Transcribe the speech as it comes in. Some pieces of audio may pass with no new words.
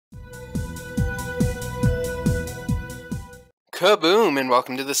Kaboom, and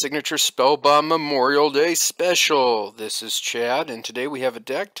welcome to the Signature Spellbomb Memorial Day Special. This is Chad, and today we have a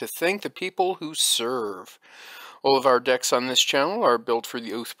deck to thank the people who serve. All of our decks on this channel are built for the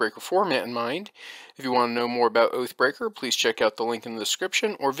Oathbreaker format in mind. If you want to know more about Oathbreaker, please check out the link in the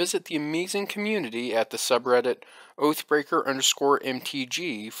description or visit the amazing community at the subreddit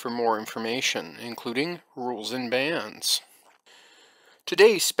Oathbreaker_MTG for more information, including rules and bans.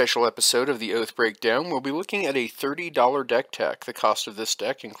 Today's special episode of the Oath Breakdown will be looking at a $30 deck tech. The cost of this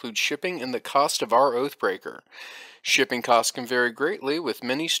deck includes shipping and the cost of our Oathbreaker. Shipping costs can vary greatly, with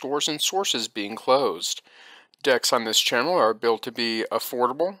many stores and sources being closed. Decks on this channel are built to be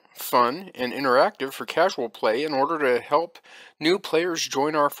affordable, fun, and interactive for casual play in order to help new players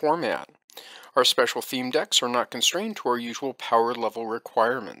join our format. Our special theme decks are not constrained to our usual power level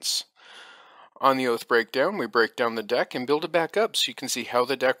requirements. On the Oath Breakdown, we break down the deck and build it back up so you can see how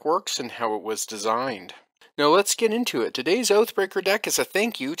the deck works and how it was designed. Now let's get into it. Today's Oathbreaker deck is a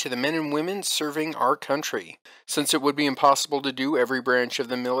thank you to the men and women serving our country. Since it would be impossible to do every branch of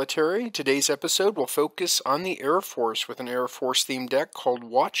the military, today's episode will focus on the Air Force with an Air Force themed deck called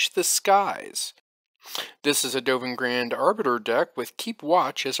Watch the Skies. This is a Dovin Grand Arbiter deck with Keep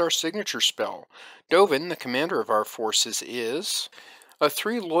Watch as our signature spell. Dovin, the commander of our forces, is a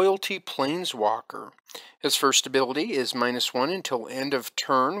 3-loyalty planeswalker. His first ability is -1 until end of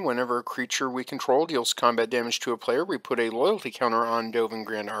turn. Whenever a creature we control deals combat damage to a player, we put a loyalty counter on Dovin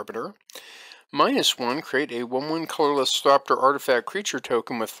Grand Arbiter. -1, create a 1/1 colorless Thopter artifact creature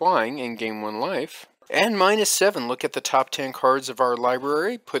token with flying and gain 1 life. And -7, look at the top 10 cards of our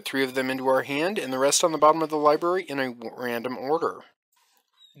library, put 3 of them into our hand, and the rest on the bottom of the library in a random order.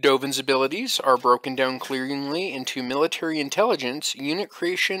 Dovin's abilities are broken down clearly into military intelligence, unit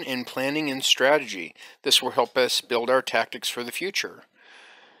creation, and planning and strategy. This will help us build our tactics for the future.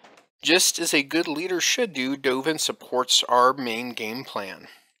 Just as a good leader should do, Dovin supports our main game plan.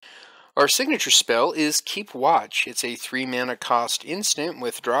 Our signature spell is Keep Watch. It's a 3-mana cost instant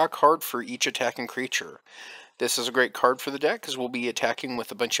with draw a card for each attacking creature. This is a great card for the deck because we'll be attacking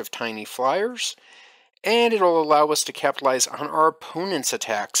with a bunch of tiny flyers, and it'll allow us to capitalize on our opponent's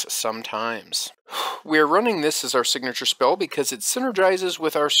attacks sometimes. We are running this as our signature spell because it synergizes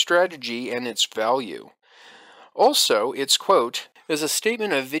with our strategy and its value. Also, its quote is a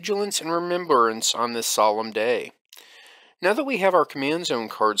statement of vigilance and remembrance on this solemn day. Now that we have our command zone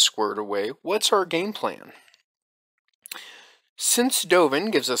cards squared away, what's our game plan? Since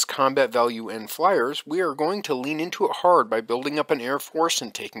Dovin gives us combat value and flyers, we are going to lean into it hard by building up an air force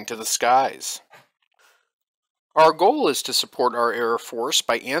and taking to the skies. Our goal is to support our Air Force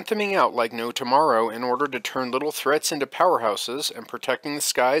by antheming out like no tomorrow in order to turn little threats into powerhouses and protecting the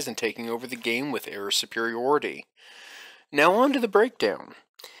skies and taking over the game with air superiority. Now on to the breakdown.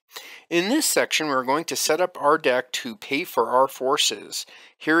 In this section, we're going to set up our deck to pay for our forces.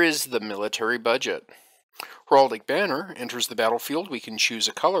 Here is the military budget. Heraldic Banner enters the battlefield. We can choose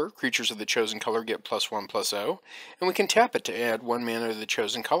a color. Creatures of the chosen color get +1/+0, and we can tap it to add 1 mana to the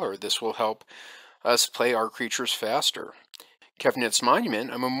chosen color. This will help us play our creatures faster. Kefnit's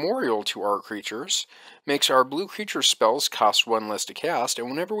Monument, a memorial to our creatures, makes our blue creature spells cost 1 less to cast, and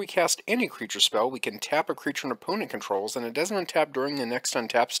whenever we cast any creature spell, we can tap a creature an opponent controls, and it doesn't untap during the next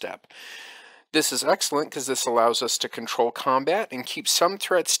untap step. This is excellent because this allows us to control combat and keep some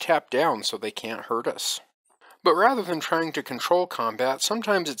threats tapped down so they can't hurt us. But rather than trying to control combat,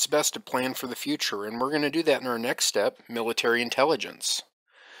 sometimes it's best to plan for the future, and we're going to do that in our next step, military intelligence.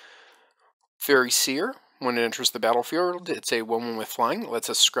 Fairy Seer, when it enters the battlefield, it's a 1/1 with flying that lets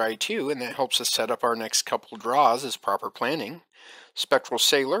us scry 2, and that helps us set up our next couple draws as proper planning. Spectral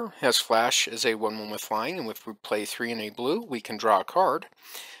Sailor has flash as a 1/1 with flying, and if we play 3 in a blue, we can draw a card.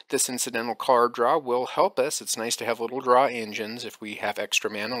 This incidental card draw will help us. It's nice to have little draw engines if we have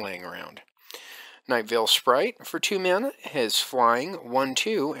extra mana laying around. Nightveil Sprite, for 2 mana, has flying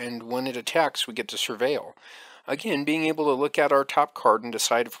 1/2, and when it attacks, we get to surveil. Again, being able to look at our top card and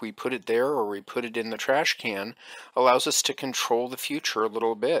decide if we put it there or we put it in the trash can allows us to control the future a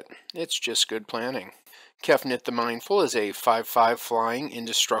little bit. It's just good planning. Kefnit the Mindful is a 5/5 flying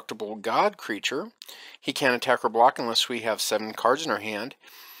indestructible god creature. He can't attack or block unless we have 7 cards in our hand.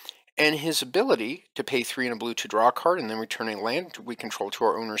 And his ability to pay 3 and a blue to draw a card and then return a land we control to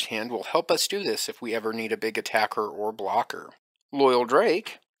our owner's hand will help us do this if we ever need a big attacker or blocker. Loyal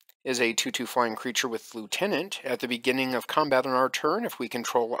Drake is a 2/2 flying creature with Lieutenant. At the beginning of combat on our turn, if we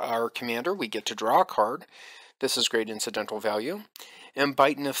control our commander, we get to draw a card. This is great incidental value. And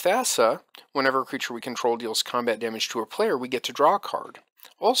Bite Nefasa, whenever a creature we control deals combat damage to a player, we get to draw a card.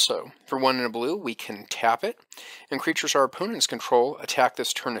 Also, for 1 in a blue, we can tap it, and creatures our opponents control attack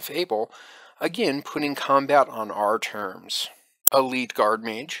this turn if able, again putting combat on our terms. Elite Guard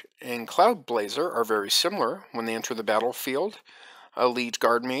Mage and Cloud Blazer are very similar when they enter the battlefield. Elite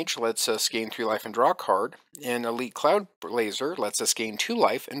Guard Mage lets us gain 3 life and draw a card, and Elite Cloud Blazer lets us gain 2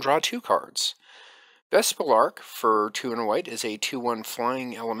 life and draw 2 cards. Vespelark, for 2 and a white, is a 2/1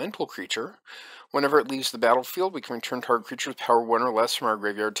 flying elemental creature. Whenever it leaves the battlefield, we can return target creature with power 1 or less from our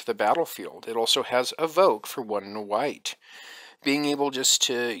graveyard to the battlefield. It also has Evoke for 1 and a white. Being able just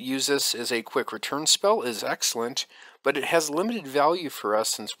to use this as a quick return spell is excellent, but it has limited value for us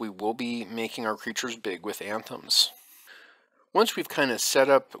since we will be making our creatures big with anthems. Once we've kind of set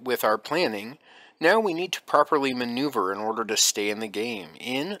up with our planning, now we need to properly maneuver in order to stay in the game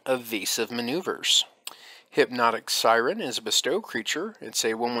in evasive maneuvers. Hypnotic Siren is a bestow creature. It's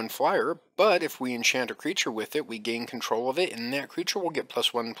a 1/1 flyer, but if we enchant a creature with it, we gain control of it, and that creature will get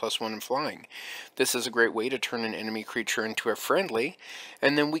 +1/+1 in flying. This is a great way to turn an enemy creature into a friendly,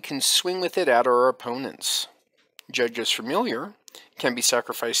 and then we can swing with it at our opponents. Judge's Familiar can be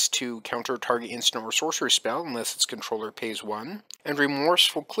sacrificed to counter target instant or sorcery spell unless its controller pays 1. And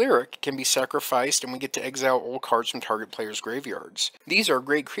Remorseful Cleric can be sacrificed and we get to exile all cards from target players' graveyards. These are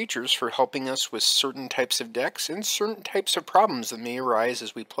great creatures for helping us with certain types of decks and certain types of problems that may arise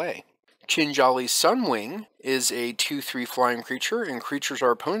as we play. Chinjali's Sunwing is a 2/3 flying creature, and creatures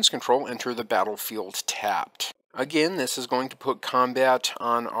our opponents control enter the battlefield tapped. Again, this is going to put combat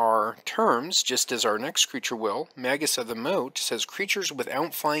on our terms, just as our next creature will. Magus of the Moat says creatures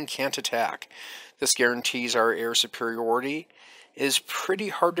without flying can't attack. This guarantees our air superiority is pretty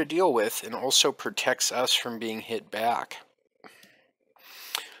hard to deal with and also protects us from being hit back.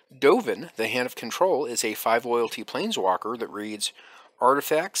 Dovin, the Hand of Control, is a 5 loyalty planeswalker that reads,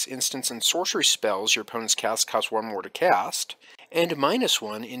 artifacts, instants, and sorcery spells your opponents cast cost 1 more to cast, and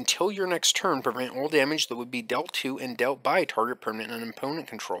 -1 until your next turn prevent all damage that would be dealt to and dealt by target permanent and opponent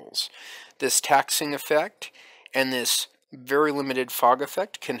controls. This taxing effect and this very limited fog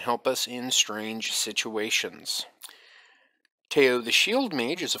effect can help us in strange situations. Teo the Shield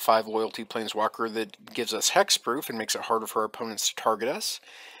Mage is a 5 loyalty planeswalker that gives us hexproof and makes it harder for our opponents to target us.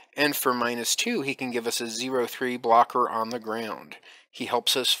 And for -2, he can give us a 0/3 blocker on the ground. He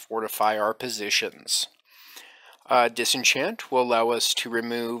helps us fortify our positions. Disenchant will allow us to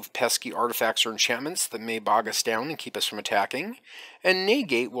remove pesky artifacts or enchantments that may bog us down and keep us from attacking. And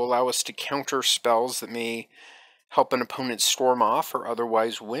Negate will allow us to counter spells that may help an opponent storm off or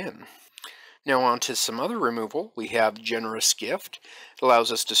otherwise win. Now on to some other removal. We have Generous Gift. It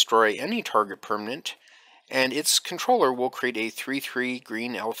allows us to destroy any target permanent, and its controller will create a 3/3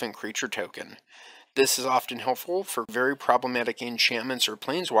 green elephant creature token. This is often helpful for very problematic enchantments or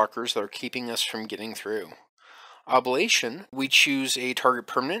planeswalkers that are keeping us from getting through. Oblation, we choose a target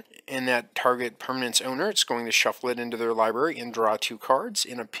permanent, and that target permanent's owner, it's going to shuffle it into their library and draw 2 cards.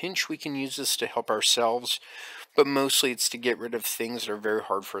 In a pinch, we can use this to help ourselves, but mostly it's to get rid of things that are very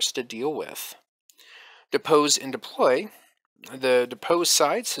hard for us to deal with. Depose and Deploy. The Depose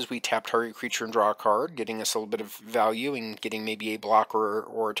side says we tap target creature and draw a card, getting us a little bit of value and getting maybe a blocker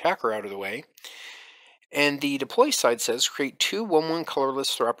or attacker out of the way. And the Deploy side says create 2 1/1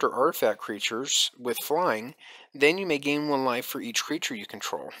 colorless Thropter artifact creatures with flying, then you may gain 1 life for each creature you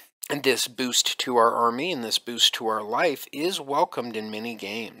control. And this boost to our army and this boost to our life is welcomed in many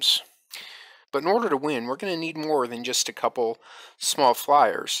games. But in order to win, we're going to need more than just a couple small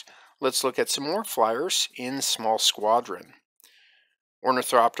flyers. Let's look at some more flyers in Small Squadron.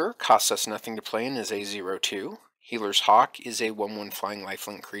 Ornithopter costs us nothing to play and is a 0/2. Healer's Hawk is a 1/1 flying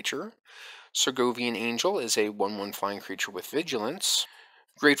lifelink creature. Sergovian Angel is a 1/1 flying creature with vigilance.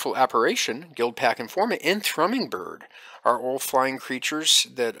 Grateful Apparition, Guildpack Informant, and Thrumming Bird are all flying creatures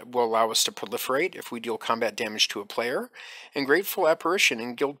that will allow us to proliferate if we deal combat damage to a player. And Grateful Apparition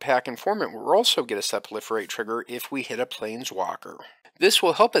and Guildpack Informant will also get us that proliferate trigger if we hit a planeswalker. This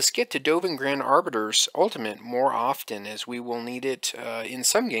will help us get to Dovin Grand Arbiter's ultimate more often, as we will need it in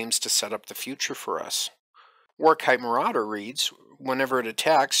some games to set up the future for us. Warkite Marauder reads, whenever it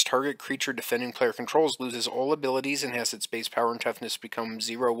attacks, target creature defending player controls loses all abilities and has its base power and toughness become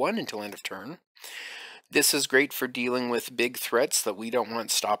 0/1 until end of turn. This is great for dealing with big threats that we don't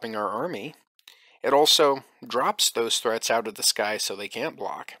want stopping our army. It also drops those threats out of the sky so they can't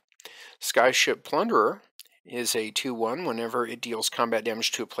block. Skyship Plunderer is a 2/1. Whenever it deals combat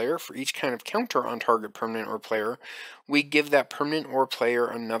damage to a player, for each kind of counter on target permanent or player, we give that permanent or player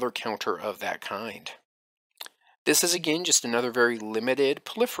another counter of that kind. This is again just another very limited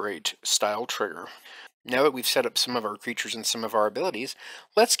proliferate style trigger. Now that we've set up some of our creatures and some of our abilities,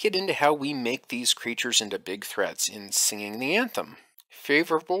 let's get into how we make these creatures into big threats in Singing the Anthem.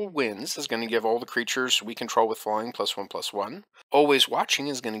 Favorable Winds is going to give all the creatures we control with flying +1/+1. Always Watching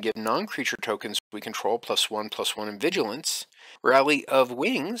is going to give non-creature tokens we control +1/+1 in vigilance. Rally of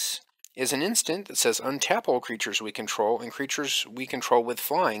Wings is an instant that says untap all creatures we control, and creatures we control with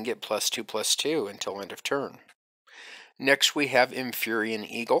flying get +2/+2 until end of turn. Next we have Empyrean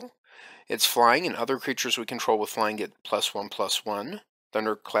Eagle. It's flying, and other creatures we control with flying get +1/+1.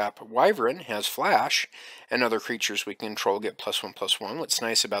 Thunderclap Wyvern has Flash, and other creatures we control get +1/+1. What's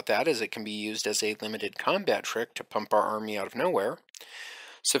nice about that is it can be used as a limited combat trick to pump our army out of nowhere.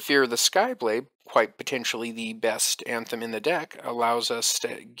 Saphir the Skyblade, quite potentially the best anthem in the deck, allows us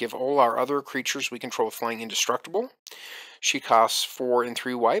to give all our other creatures we control with flying indestructible. She costs 4 and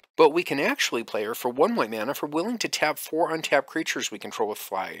 3 white, but we can actually play her for 1 white mana if we're willing to tap 4 untapped creatures we control with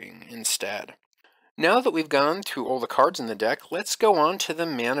flying instead. Now that we've gone through all the cards in the deck, let's go on to the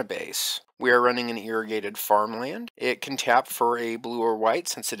mana base. We are running an Irrigated Farmland. It can tap for a blue or white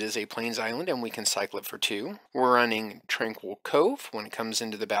since it is a Plains Island, and we can cycle it for 2. We're running Tranquil Cove. When it comes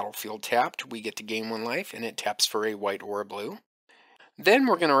into the battlefield tapped, we get to gain 1 life, and it taps for a white or a blue. Then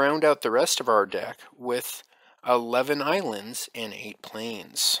we're going to round out the rest of our deck with 11 islands and 8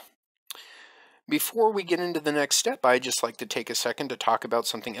 plains. Before we get into the next step, I'd just like to take a second to talk about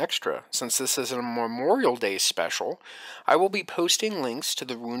something extra. Since this is a Memorial Day special, I will be posting links to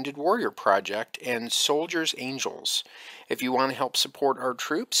the Wounded Warrior Project and Soldiers Angels. If you want to help support our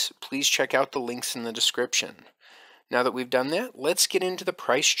troops, please check out the links in the description. Now that we've done that, let's get into the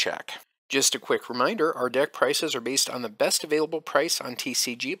price check. Just a quick reminder, our deck prices are based on the best available price on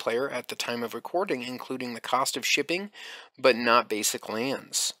TCG Player at the time of recording, including the cost of shipping, but not basic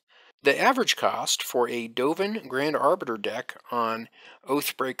lands. The average cost for a Dovin Grand Arbiter deck on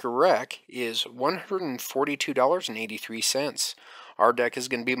Oathbreaker Rec is $142.83. Our deck is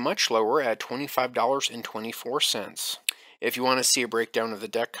going to be much lower at $25.24. If you want to see a breakdown of the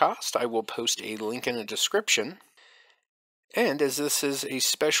deck cost, I will post a link in the description. And as this is a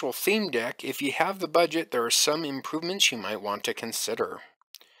special theme deck, if you have the budget, there are some improvements you might want to consider.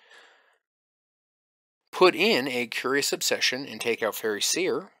 Put in a Curious Obsession and take out Fairy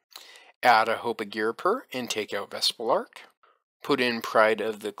Seer. Add a Hope of Gearper and take out Vespalark. Put in Pride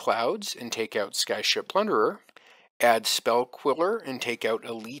of the Clouds and take out Skyship Plunderer. Add Spellquiller and take out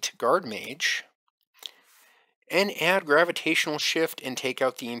Elite Guard Mage. And add Gravitational Shift and take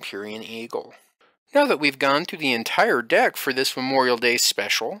out the Empyrean Eagle. Now that we've gone through the entire deck for this Memorial Day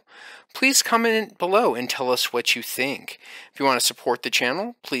special, please comment below and tell us what you think. If you want to support the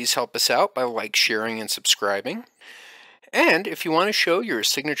channel, please help us out by sharing, and subscribing. And if you want to show your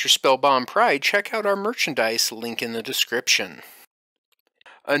signature Spellbomb pride, check out our merchandise, link in the description.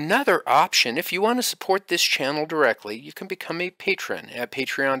 Another option, if you want to support this channel directly, you can become a patron at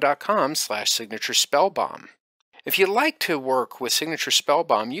patreon.com/signaturespellbomb. If you'd like to work with Signature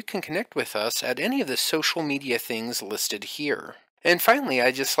Spellbomb, you can connect with us at any of the social media things listed here. And finally,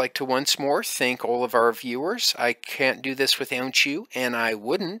 I'd just like to once more thank all of our viewers. I can't do this without you, and I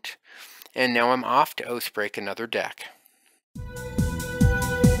wouldn't. And now I'm off to Oathbreak another deck.